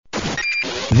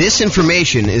This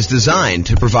information is designed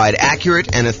to provide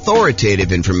accurate and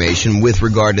authoritative information with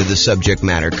regard to the subject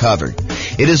matter covered.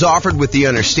 It is offered with the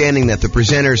understanding that the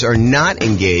presenters are not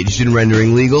engaged in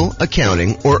rendering legal,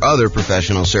 accounting, or other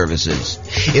professional services.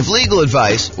 If legal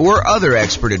advice or other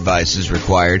expert advice is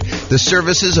required, the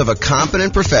services of a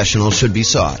competent professional should be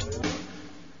sought.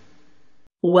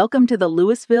 Welcome to the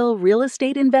Louisville Real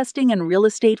Estate Investing and Real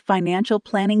Estate Financial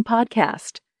Planning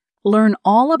Podcast. Learn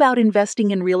all about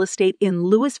investing in real estate in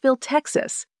Louisville,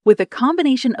 Texas, with a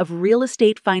combination of real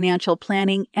estate financial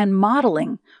planning and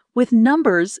modeling with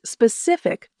numbers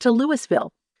specific to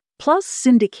Louisville, plus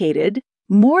syndicated,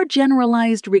 more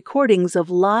generalized recordings of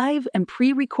live and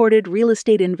pre-recorded real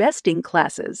estate investing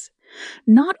classes,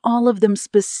 not all of them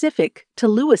specific to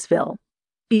Louisville.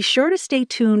 Be sure to stay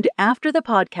tuned after the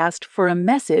podcast for a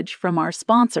message from our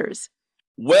sponsors.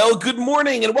 Well, good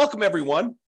morning and welcome,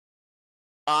 everyone.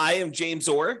 I am James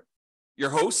Orr,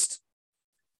 your host,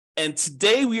 and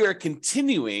today we are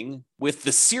continuing with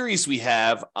the series we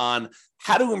have on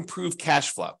how to improve cash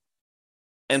flow.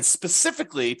 And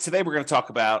specifically, today we're going to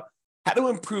talk about how to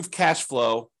improve cash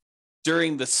flow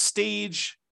during the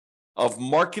stage of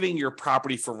marketing your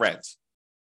property for rent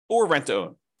or rent to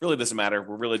own. Really doesn't matter.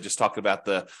 We're really just talking about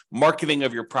the marketing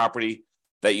of your property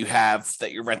that you have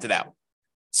that you're rented out.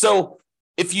 So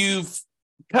if you've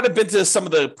kind of been to some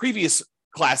of the previous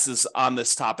classes on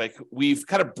this topic, we've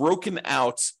kind of broken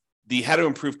out the how to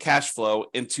improve cash flow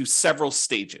into several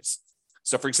stages.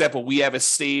 So for example, we have a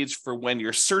stage for when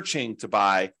you're searching to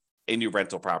buy a new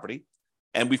rental property.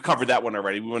 And we've covered that one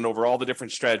already. We went over all the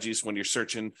different strategies when you're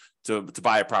searching to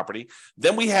buy a property.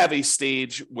 Then we have a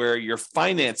stage where you're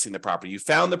financing the property. You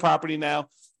found the property now,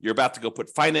 you're about to go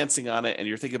put financing on it, and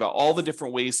you're thinking about all the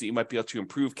different ways that you might be able to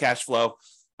improve cash flow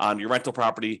on your rental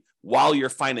property while you're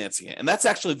financing it. And that's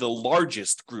actually the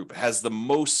largest group. It has the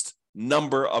most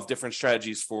number of different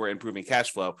strategies for improving cash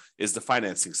flow is the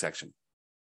financing section.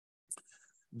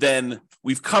 Then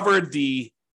we've covered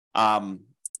the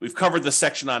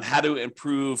section on how to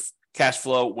improve cash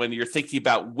flow when you're thinking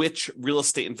about which real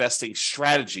estate investing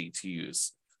strategy to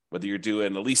use, whether you're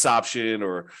doing a lease option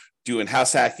or doing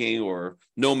house hacking or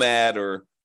nomad or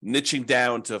niching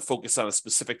down to focus on a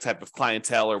specific type of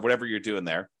clientele or whatever you're doing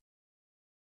there.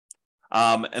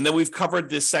 And then we've covered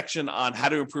this section on how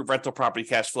to improve rental property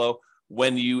cash flow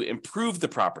when you improve the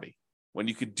property, when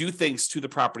you could do things to the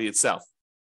property itself.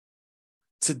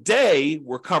 Today,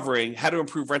 we're covering how to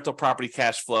improve rental property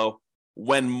cash flow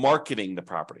when marketing the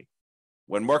property.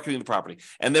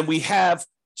 And then we have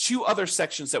two other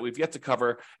sections that we've yet to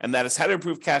cover, and that is how to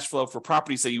improve cash flow for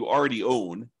properties that you already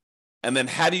own, and then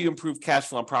how do you improve cash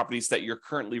flow on properties that you're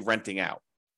currently renting out.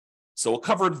 So we'll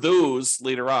cover those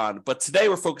later on, but today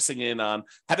we're focusing in on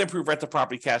how to improve rental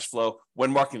property cash flow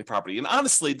when marketing the property. And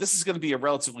honestly, this is going to be a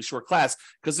relatively short class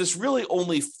because there's really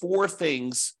only 4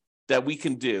 things that we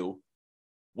can do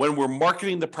when we're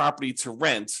marketing the property to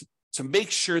rent to make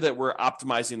sure that we're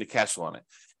optimizing the cash flow on it.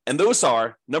 And those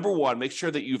are, number 1, make sure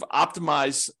that you've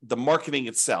optimized the marketing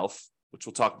itself, which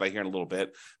we'll talk about here in a little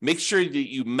bit. Make sure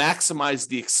that you maximize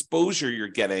the exposure you're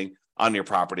getting on your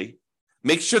property.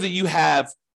 Make sure that you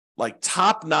have like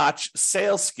top-notch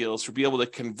sales skills to be able to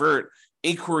convert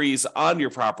inquiries on your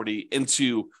property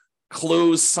into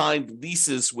closed signed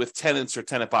leases with tenants or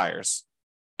tenant buyers.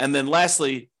 And then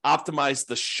lastly, optimize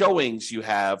the showings you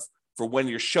have for when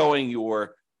you're showing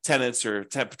your tenants or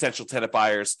potential tenant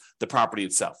buyers the property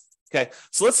itself. Okay,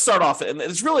 so let's start off. And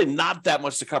there's really not that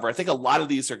much to cover. I think a lot of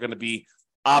these are going to be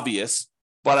obvious,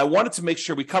 but I wanted to make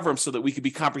sure we cover them so that we could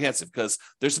be comprehensive because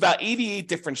there's about 88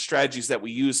 different strategies that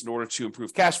we use in order to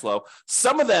improve cash flow.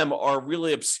 Some of them are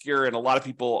really obscure and a lot of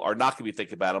people are not going to be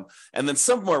thinking about them. And then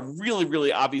some of them are really,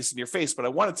 really obvious in your face, but I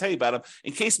want to tell you about them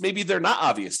in case maybe they're not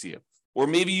obvious to you. Or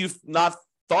maybe you've not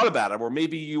thought about them, or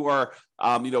maybe you are,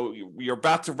 you're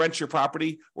about to rent your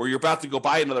property, or you're about to go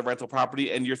buy another rental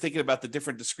property, and you're thinking about the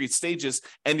different discrete stages,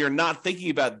 and you're not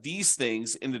thinking about these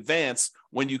things in advance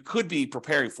when you could be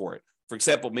preparing for it. For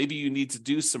example, maybe you need to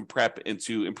do some prep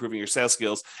into improving your sales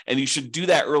skills, and you should do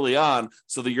that early on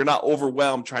so that you're not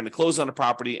overwhelmed trying to close on a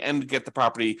property and get the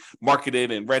property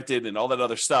marketed and rented and all that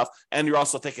other stuff. And you're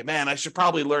also thinking, man, I should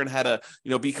probably learn how to,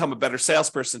 become a better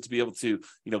salesperson to be able to,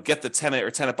 get the tenant or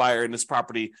tenant buyer in this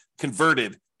property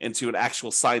converted into an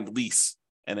actual signed lease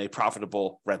and a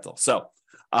profitable rental. So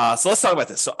let's talk about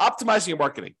this. So optimizing your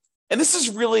marketing. And this is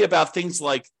really about things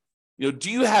like,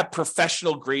 do you have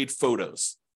professional grade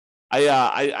photos?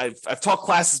 I've taught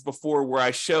classes before where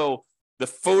I show the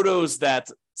photos that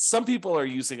some people are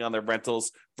using on their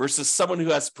rentals versus someone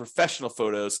who has professional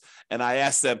photos. And I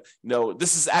ask them,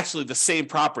 this is actually the same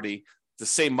property. the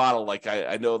same model. Like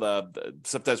I know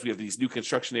sometimes we have these new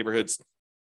construction neighborhoods,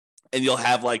 and you'll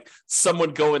have like someone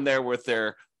go in there with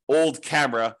their old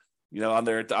camera, on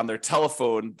their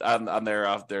telephone, on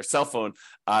their cell phone,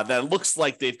 that looks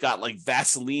like they've got like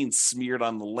Vaseline smeared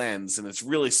on the lens, and it's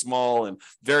really small and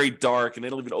very dark, and they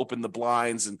don't even open the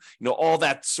blinds, and all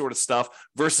that sort of stuff.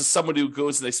 Versus someone who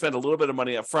goes and they spend a little bit of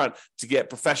money up front to get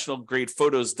professional grade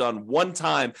photos done one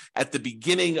time at the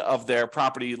beginning of their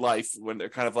property life, when they're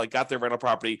kind of like got their rental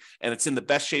property and it's in the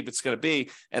best shape it's going to be,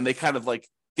 and they kind of like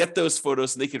get those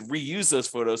photos and they can reuse those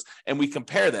photos, and we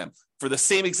compare them for the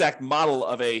same exact model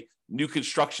of a new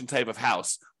construction type of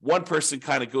house. One person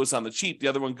kind of goes on the cheap, the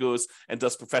other one goes and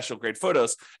does professional grade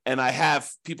photos. And I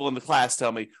have people in the class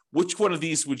tell me, which one of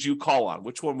these would you call on?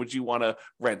 Which one would you want to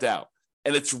rent out?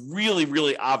 And it's really,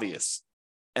 really obvious.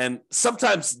 And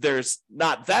sometimes there's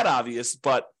not that obvious,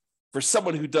 but for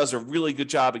someone who does a really good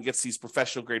job and gets these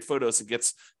professional grade photos and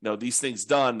gets these things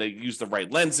done, they use the right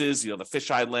lenses, the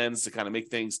fisheye lens to kind of make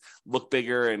things look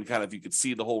bigger, and kind of you could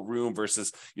see the whole room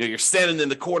versus you're standing in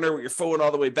the corner with your phone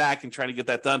all the way back and trying to get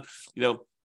that done.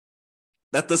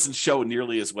 That doesn't show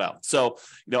nearly as well. So,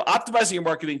 optimizing your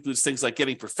marketing includes things like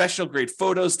getting professional grade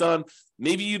photos done.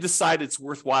 Maybe you decide it's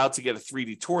worthwhile to get a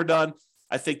 3D tour done.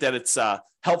 I think that it's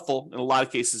helpful in a lot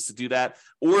of cases to do that.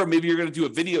 Or maybe you're going to do a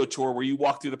video tour where you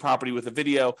walk through the property with a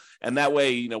video. And that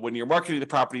way, when you're marketing the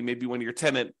property, maybe when your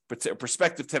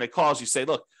prospective tenant calls, you say,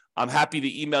 look, I'm happy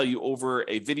to email you over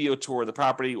a video tour of the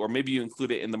property, or maybe you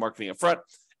include it in the marketing up front,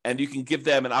 and you can give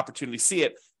them an opportunity to see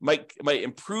it. Might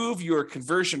improve your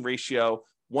conversion ratio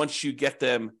once you get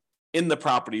them in the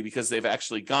property, because they've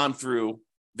actually gone through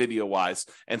video-wise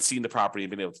and seen the property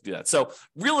and been able to do that. So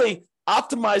really,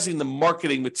 optimizing the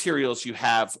marketing materials you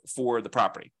have for the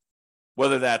property,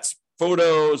 whether that's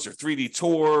photos or 3D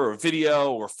tour or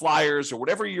video or flyers or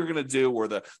whatever you're going to do, or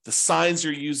the signs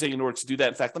you're using in order to do that.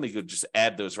 In fact, let me go just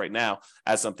add those right now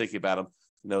as I'm thinking about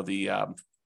them. The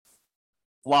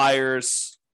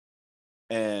flyers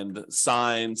and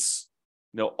signs,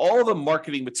 all the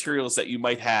marketing materials that you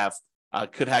might have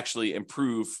could actually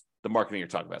improve the marketing you're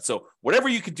talking about. So whatever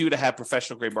you could do to have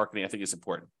professional grade marketing, I think is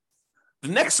important. The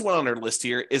next one on our list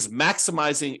here is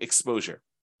maximizing exposure.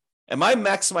 Am I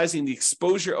maximizing the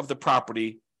exposure of the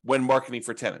property when marketing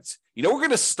for tenants? We're going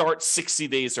to start 60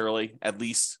 days early, at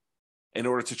least, in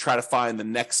order to try to find the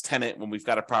next tenant when we've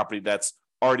got a property that's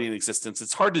already in existence.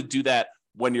 It's hard to do that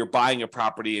when you're buying a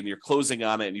property and you're closing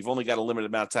on it, and you've only got a limited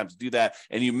amount of time to do that,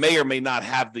 and you may or may not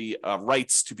have the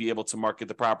rights to be able to market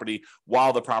the property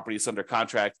while the property is under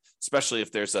contract, especially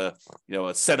if there's a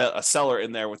seller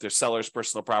in there with their seller's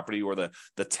personal property, or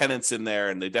the tenants in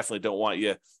there, and they definitely don't want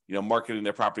you marketing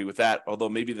their property with that, although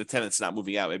maybe the tenant's not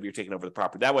moving out, maybe you're taking over the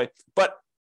property that way. But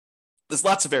there's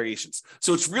lots of variations.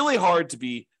 So it's really hard to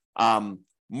be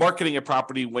marketing a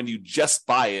property when you just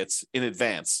buy it in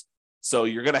advance. So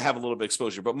you're going to have a little bit of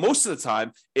exposure. But most of the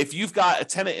time, if you've got a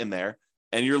tenant in there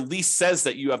and your lease says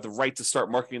that you have the right to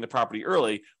start marketing the property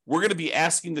early, we're going to be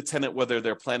asking the tenant whether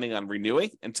they're planning on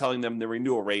renewing and telling them the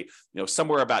renewal rate,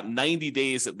 somewhere about 90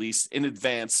 days at least in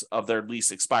advance of their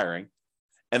lease expiring.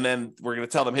 And then we're going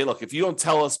to tell them, hey, look, if you don't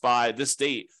tell us by this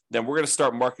date, then we're going to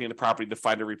start marketing the property to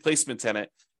find a replacement tenant.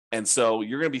 And so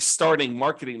you're going to be starting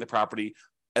marketing the property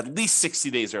at least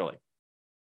 60 days early.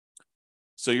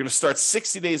 So you're going to start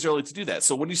 60 days early to do that.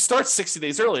 So when you start 60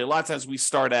 days early, a lot of times we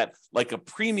start at like a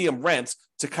premium rent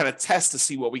to kind of test to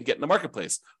see what we can get in the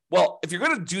marketplace. Well, if you're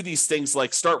going to do these things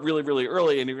like start really, really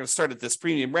early and you're going to start at this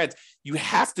premium rent, you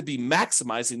have to be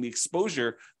maximizing the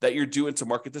exposure that you're doing to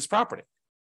market this property,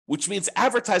 which means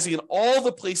advertising in all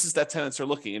the places that tenants are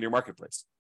looking in your marketplace.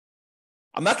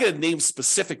 I'm not going to name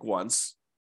specific ones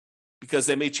because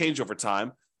they may change over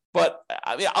time. But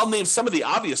I mean, I'll name some of the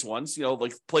obvious ones,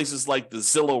 like places like the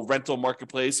Zillow rental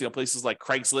marketplace, places like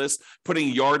Craigslist, putting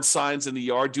yard signs in the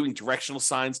yard, doing directional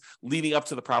signs leading up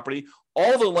to the property,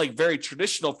 all the like very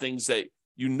traditional things that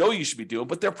you should be doing.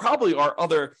 But there probably are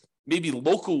other maybe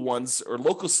local ones or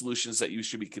local solutions that you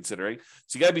should be considering.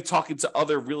 So you got to be talking to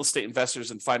other real estate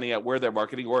investors and finding out where they're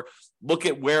marketing, or look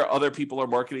at where other people are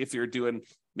marketing. If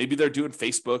maybe they're doing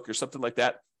Facebook or something like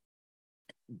that.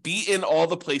 Be in all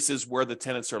the places where the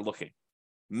tenants are looking.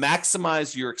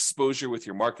 Maximize your exposure with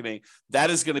your marketing. That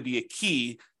is going to be a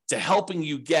key to helping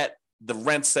you get the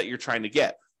rents that you're trying to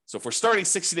get. So if we're starting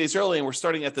 60 days early and we're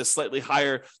starting at this slightly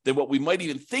higher than what we might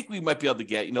even think we might be able to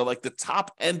get, like the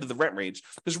top end of the rent range,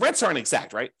 because rents aren't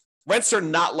exact, right? Rents are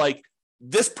not like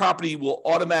this property will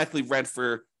automatically rent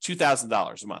for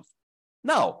 $2,000 a month.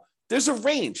 No, there's a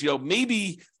range.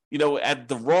 Maybe, at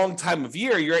the wrong time of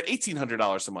year, you're at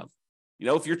 $1,800 a month.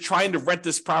 If you're trying to rent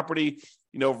this property,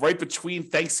 right between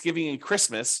Thanksgiving and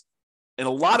Christmas, in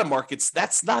a lot of markets,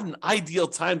 that's not an ideal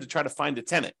time to try to find a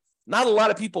tenant. Not a lot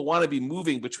of people want to be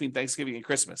moving between Thanksgiving and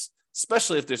Christmas,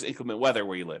 especially if there's inclement weather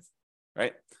where you live,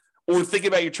 right? Or think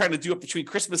about you're trying to do it between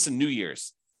Christmas and New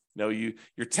Year's.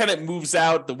 Your tenant moves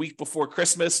out the week before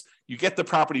Christmas, you get the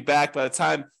property back. By the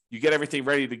time you get everything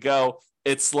ready to go,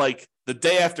 it's like the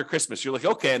day after Christmas. You're like,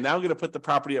 okay, now I'm going to put the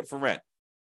property up for rent.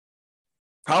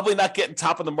 Probably not getting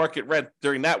top of the market rent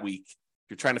during that week.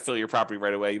 You're trying to fill your property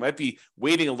right away. You might be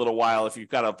waiting a little while if you've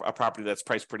got a property that's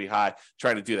priced pretty high,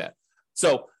 trying to do that.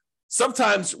 So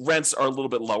sometimes rents are a little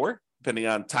bit lower, depending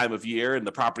on time of year and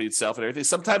the property itself and everything.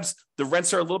 Sometimes the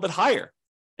rents are a little bit higher.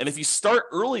 And if you start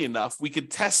early enough, we could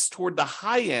test toward the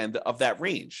high end of that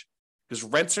range, because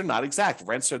rents are not exact.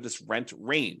 Rents are this rent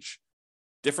range.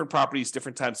 Different properties,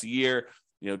 different times of year,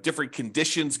 different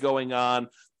conditions going on.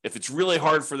 If it's really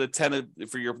hard for the tenant,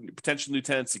 for your potential new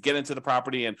tenants to get into the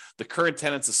property, and the current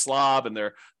tenant's a slob, and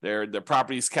their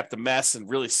property's kept a mess and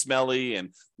really smelly, and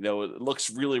it looks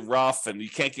really rough, and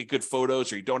you can't get good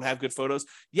photos, or you don't have good photos,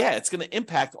 it's going to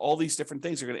impact all these different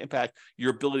things. Are going to impact your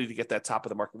ability to get that top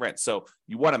of the market rent. So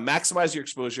you want to maximize your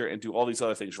exposure and do all these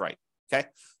other things right. Okay,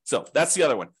 so that's the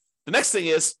other one. The next thing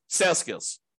is sales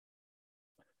skills.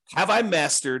 Have I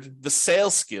mastered the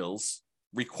sales skills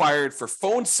required for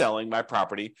phone selling my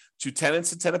property to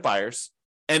tenants and tenant buyers,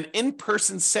 and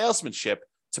in-person salesmanship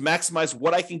to maximize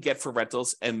what I can get for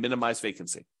rentals and minimize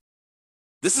vacancy?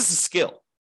 This is a skill.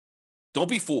 Don't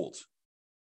be fooled.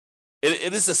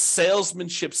 It is a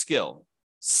salesmanship skill.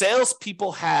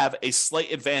 Salespeople have a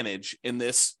slight advantage in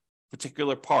this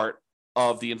particular part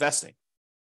of the investing,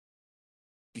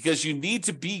 because you need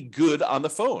to be good on the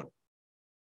phone.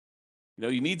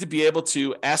 You need to be able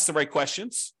to ask the right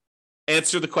questions,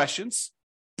 answer the questions,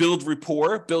 build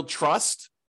rapport, build trust,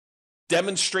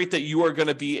 demonstrate that you are going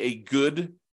to be a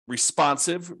good,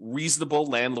 responsive, reasonable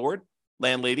landlord,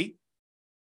 landlady.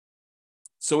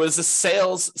 So it's a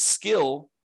sales skill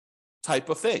type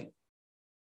of thing.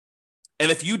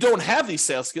 And if you don't have these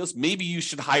sales skills, maybe you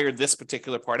should hire this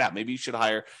particular part out. Maybe you should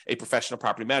hire a professional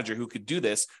property manager who could do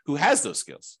this, who has those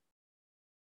skills.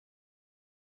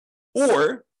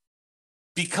 Or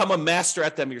become a master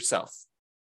at them yourself.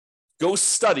 Go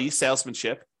study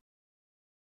salesmanship.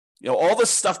 All the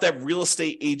stuff that real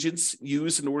estate agents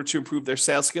use in order to improve their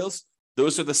sales skills,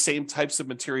 those are the same types of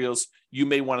materials you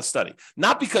may want to study.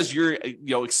 Not because you're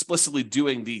explicitly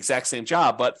doing the exact same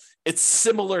job, but it's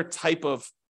similar type of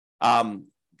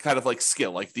kind of like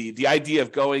skill, like the idea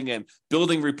of going and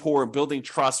building rapport and building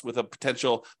trust with a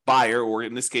potential buyer, or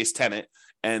in this case, tenant,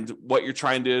 and what you're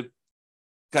trying to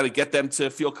kind of get them to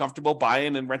feel comfortable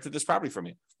buying and renting this property from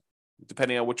you,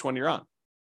 depending on which one you're on.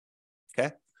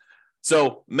 Okay.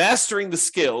 So mastering the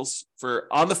skills for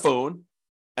on the phone,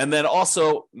 and then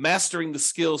also mastering the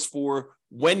skills for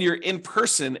when you're in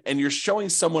person and you're showing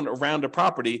someone around a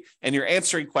property and you're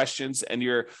answering questions and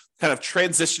you're kind of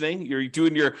transitioning, you're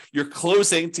doing your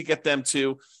closing to get them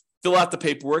to fill out the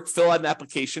paperwork, fill out an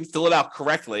application, fill it out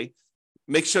correctly,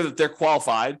 make sure that they're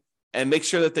qualified, and make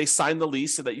sure that they sign the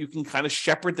lease so that you can kind of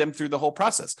shepherd them through the whole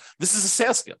process. This is a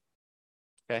sales skill.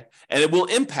 Okay. And it will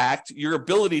impact your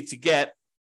ability to get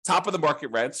top of the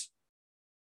market rent,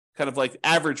 kind of like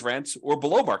average rent, or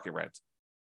below market rent,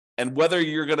 and whether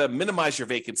you're going to minimize your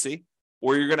vacancy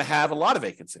or you're going to have a lot of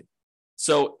vacancy.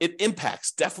 So it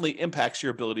definitely impacts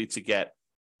your ability to get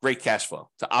great cash flow,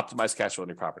 to optimize cash flow on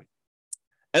your property.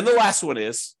 And the last one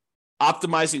is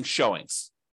optimizing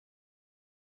showings.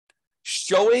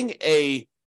 Showing a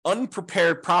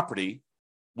unprepared property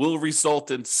will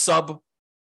result in subpar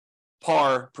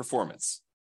performance.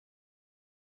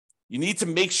 You need to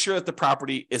make sure that the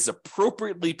property is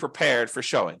appropriately prepared for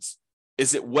showings.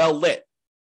 Is it well lit?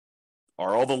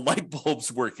 Are all the light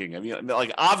bulbs working? I mean,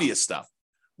 like obvious stuff.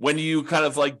 When you kind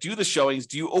of like do the showings,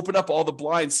 do you open up all the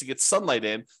blinds to get sunlight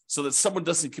in so that someone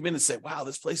doesn't come in and say, wow,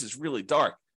 this place is really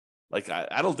dark? Like,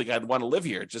 I don't think I'd want to live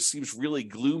here. It just seems really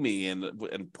gloomy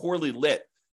and poorly lit,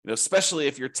 especially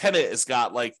if your tenant has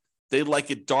got they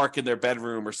like it dark in their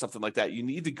bedroom or something like that. You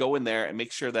need to go in there and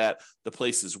make sure that the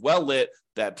place is well lit,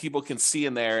 that people can see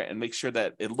in there, and make sure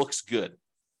that it looks good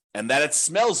and that it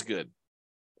smells good.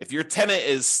 If your tenant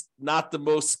is not the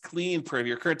most clean, if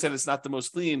your current tenant is not the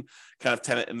most clean kind of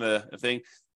tenant in the thing,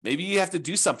 maybe you have to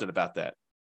do something about that.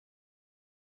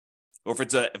 Or if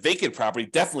it's a vacant property,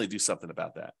 definitely do something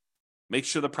about that. Make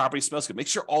sure the property smells good. Make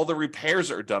sure all the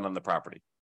repairs are done on the property.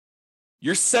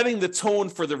 You're setting the tone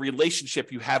for the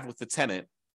relationship you have with the tenant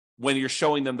when you're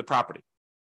showing them the property.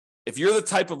 If you're the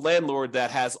type of landlord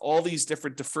that has all these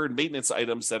different deferred maintenance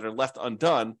items that are left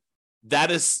undone,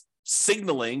 that is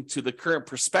signaling to the current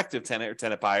prospective tenant or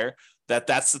tenant buyer that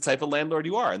that's the type of landlord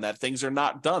you are and that things are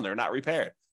not done, they're not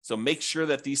repaired. So make sure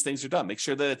that these things are done. Make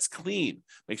sure that it's clean.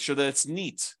 Make sure that it's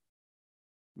neat.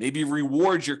 Maybe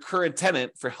reward your current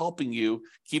tenant for helping you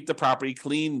keep the property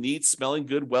clean, neat, smelling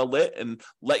good, well lit, and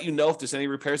let you know if there's any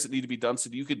repairs that need to be done so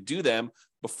that you could do them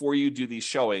before you do these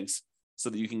showings so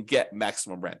that you can get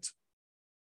maximum rent.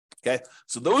 Okay,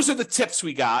 so those are the tips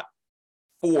we got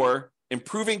for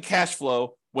improving cash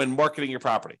flow when marketing your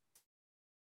property.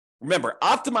 Remember,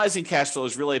 optimizing cash flow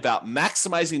is really about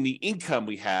maximizing the income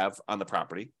we have on the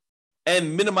property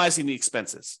and minimizing the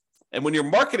expenses. And when you're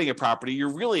marketing a property,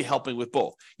 you're really helping with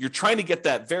both. You're trying to get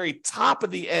that very top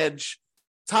of the edge,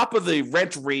 top of the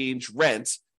rent range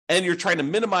rent, and you're trying to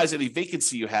minimize any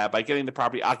vacancy you have by getting the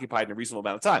property occupied in a reasonable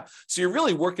amount of time. So you're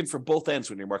really working for both ends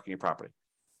when you're marketing your property.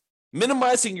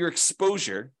 Minimizing your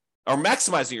exposure, or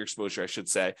maximizing your exposure, I should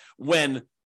say, when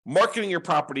marketing your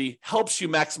property helps you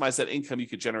maximize that income you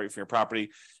could generate from your property.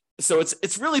 So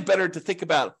it's really better to think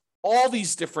about all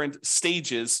these different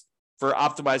stages for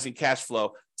optimizing cash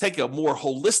flow. Take a more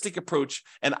holistic approach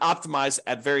and optimize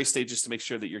at various stages to make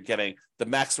sure that you're getting the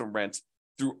maximum rent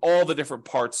through all the different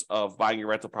parts of buying your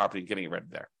rental property and getting it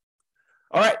rented there.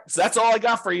 All right, so that's all I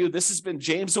got for you. This has been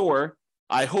James Orr.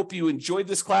 I hope you enjoyed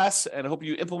this class, and I hope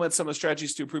you implement some of the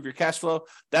strategies to improve your cash flow.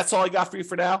 That's all I got for you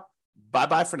for now.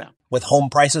 Bye-bye for now. With home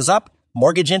prices up,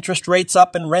 mortgage interest rates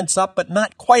up, and rents up, but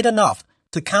not quite enough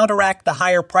to counteract the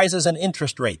higher prices and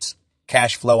interest rates,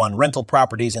 cash flow on rental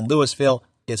properties in Louisville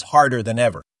is harder than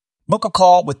ever. Book a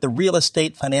call with the Real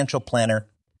Estate Financial Planner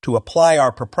to apply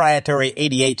our proprietary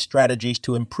 88 strategies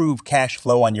to improve cash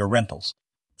flow on your rentals.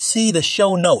 See the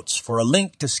show notes for a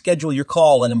link to schedule your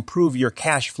call and improve your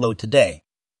cash flow today.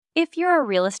 If you're a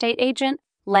real estate agent,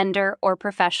 lender, or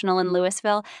professional in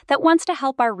Louisville that wants to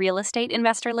help our real estate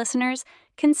investor listeners,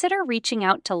 consider reaching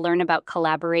out to learn about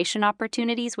collaboration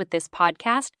opportunities with this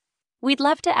podcast. We'd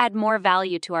love to add more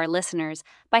value to our listeners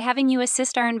by having you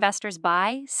assist our investors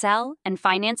buy, sell, and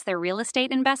finance their real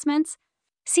estate investments.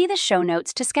 See the show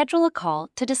notes to schedule a call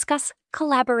to discuss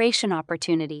collaboration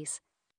opportunities.